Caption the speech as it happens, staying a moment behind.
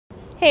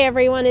Hey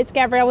everyone, it's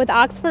Gabrielle with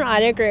Oxmoor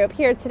Auto Group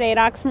here today at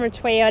Oxmoor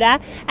Toyota.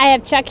 I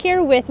have Chuck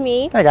here with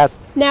me. Hey guys.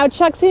 Now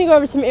Chuck's going to go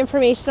over some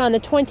information on the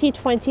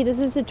 2020. This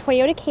is the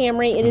Toyota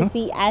Camry. It is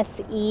the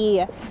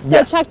SE. So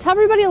yes. Chuck, tell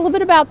everybody a little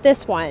bit about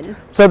this one.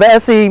 So the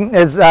SE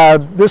is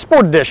the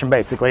Sport Edition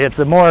basically. It's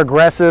a more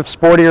aggressive,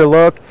 sportier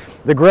look.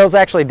 The grille's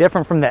actually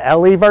different from the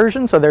LE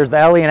version. So there's the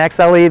LE and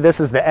XLE.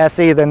 This is the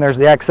SE, then there's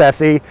the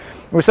XSE.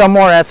 We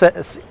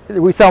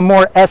sell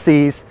more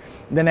SEs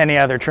than any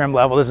other trim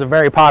level. This is a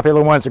very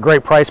popular one. It's a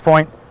great price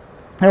point.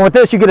 And with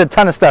this, you get a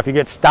ton of stuff. You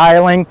get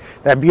styling,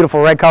 that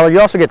beautiful red color. You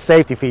also get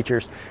safety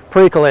features,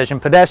 pre-collision,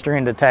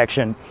 pedestrian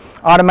detection,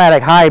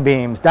 automatic high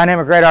beams,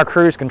 dynamic radar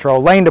cruise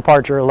control, lane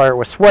departure alert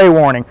with sway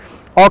warning,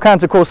 all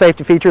kinds of cool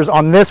safety features.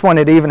 On this one,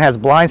 it even has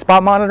blind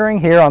spot monitoring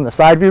here on the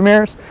side view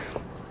mirrors.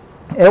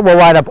 It will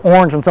light up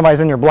orange when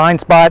somebody's in your blind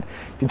spot.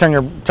 If you turn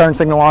your turn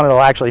signal on,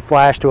 it'll actually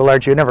flash to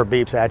alert you. It never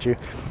beeps at you.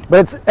 But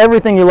it's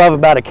everything you love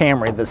about a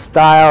Camry, the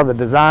style, the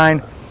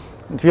design.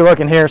 If you look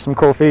in here, some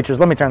cool features.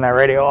 Let me turn that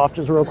radio off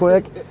just real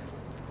quick.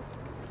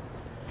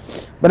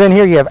 But in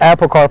here you have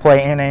Apple CarPlay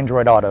and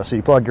Android Auto. So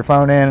you plug your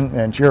phone in and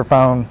it's your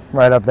phone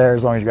right up there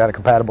as long as you got a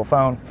compatible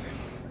phone.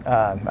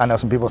 I know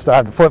some people still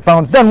have the flip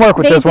phones. Doesn't work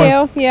with this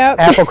one. Yep.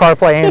 Apple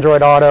CarPlay,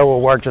 Android Auto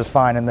will work just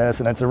fine in this,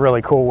 and it's a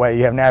really cool way.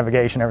 You have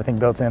navigation, everything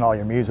built in, all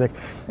your music.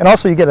 And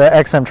also you get an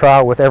XM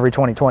trial with every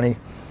 2020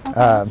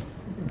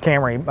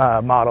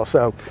 Camry model.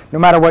 So no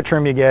matter what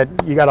trim you get,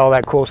 you got all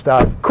that cool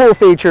stuff. Cool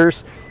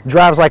features,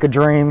 drives like a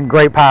dream,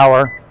 great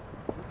power.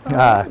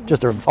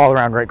 Just an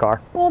all-around great car.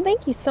 Well,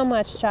 thank you so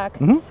much, Chuck.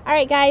 All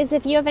right, guys,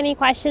 if you have any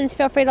questions,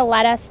 feel free to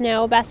let us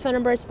know. Best phone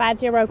number is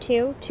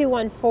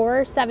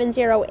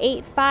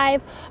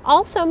 502-214-7085.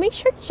 Also, make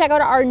sure to check out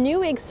our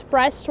new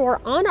Express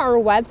store on our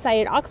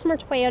website at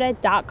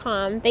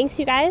oxmoortoyota.com. Thanks,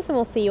 you guys, and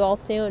we'll see you all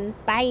soon.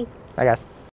 Bye. Bye, guys.